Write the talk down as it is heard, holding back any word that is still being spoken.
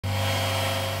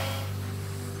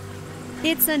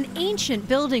It's an ancient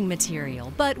building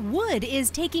material, but wood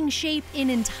is taking shape in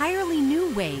entirely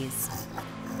new ways.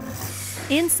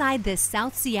 Inside this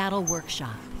South Seattle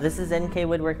workshop. This is NK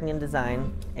Woodworking and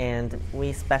Design, and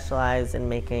we specialize in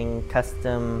making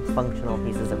custom functional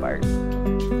pieces of art.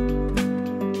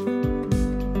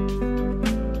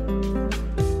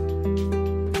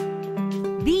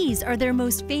 These are their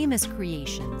most famous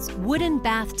creations, wooden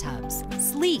bathtubs,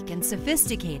 sleek and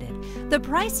sophisticated. The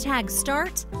price tags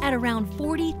start at around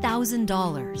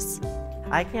 $40,000.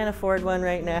 I can't afford one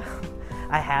right now.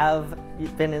 I have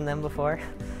been in them before.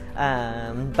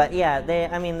 But yeah,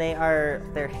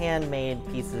 they're handmade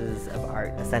pieces of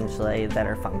art, essentially, that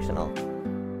are functional.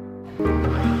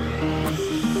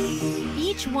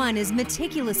 Each one is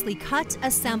meticulously cut,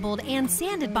 assembled, and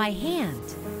sanded by hand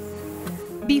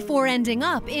before ending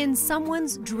up in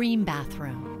someone's dream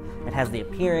bathroom. It has the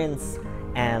appearance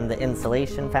and the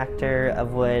insulation factor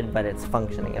of wood, but it's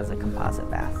functioning as a composite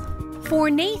bath. For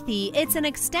Nathy, it's an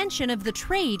extension of the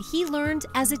trade he learned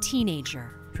as a teenager.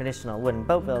 Traditional wooden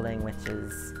boat building, which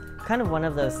is kind of one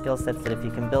of those skill sets that if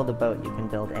you can build a boat, you can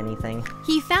build anything.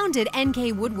 He founded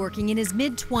NK Woodworking in his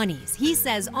mid-20s, he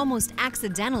says almost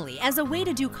accidentally, as a way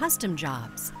to do custom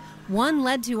jobs. One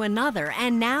led to another,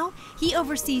 and now he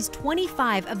oversees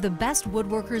 25 of the best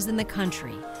woodworkers in the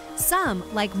country. Some,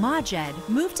 like Majed,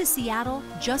 moved to Seattle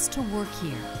just to work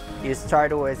here. You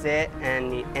start with it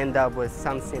and you end up with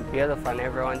something beautiful and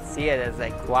everyone see it as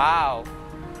like, wow,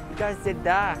 you guys did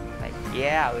that. Like,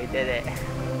 yeah, we did it.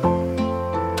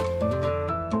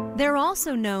 They're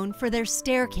also known for their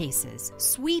staircases,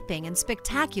 sweeping and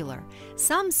spectacular.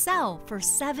 Some sell for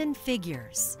 7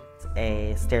 figures.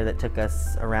 A stair that took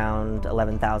us around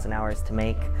 11,000 hours to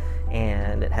make,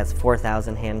 and it has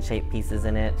 4,000 hand-shaped pieces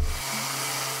in it.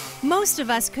 Most of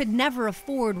us could never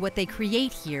afford what they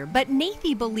create here, but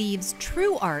Nathy believes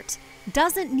true art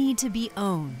doesn't need to be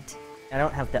owned. I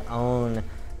don't have to own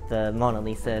the Mona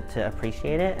Lisa to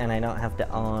appreciate it, and I don't have to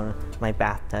own my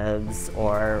bathtubs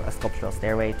or a sculptural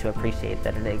stairway to appreciate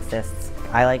that it exists.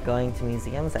 I like going to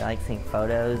museums, I like seeing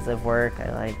photos of work,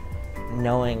 I like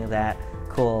knowing that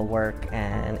cool work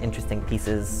and interesting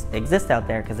pieces exist out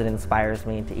there because it inspires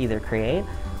me to either create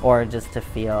or just to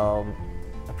feel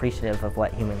appreciative of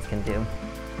what humans can do.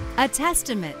 A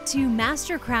testament to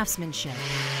master craftsmanship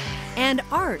and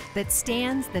art that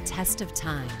stands the test of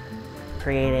time.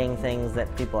 Creating things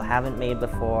that people haven't made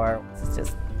before is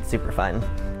just super fun.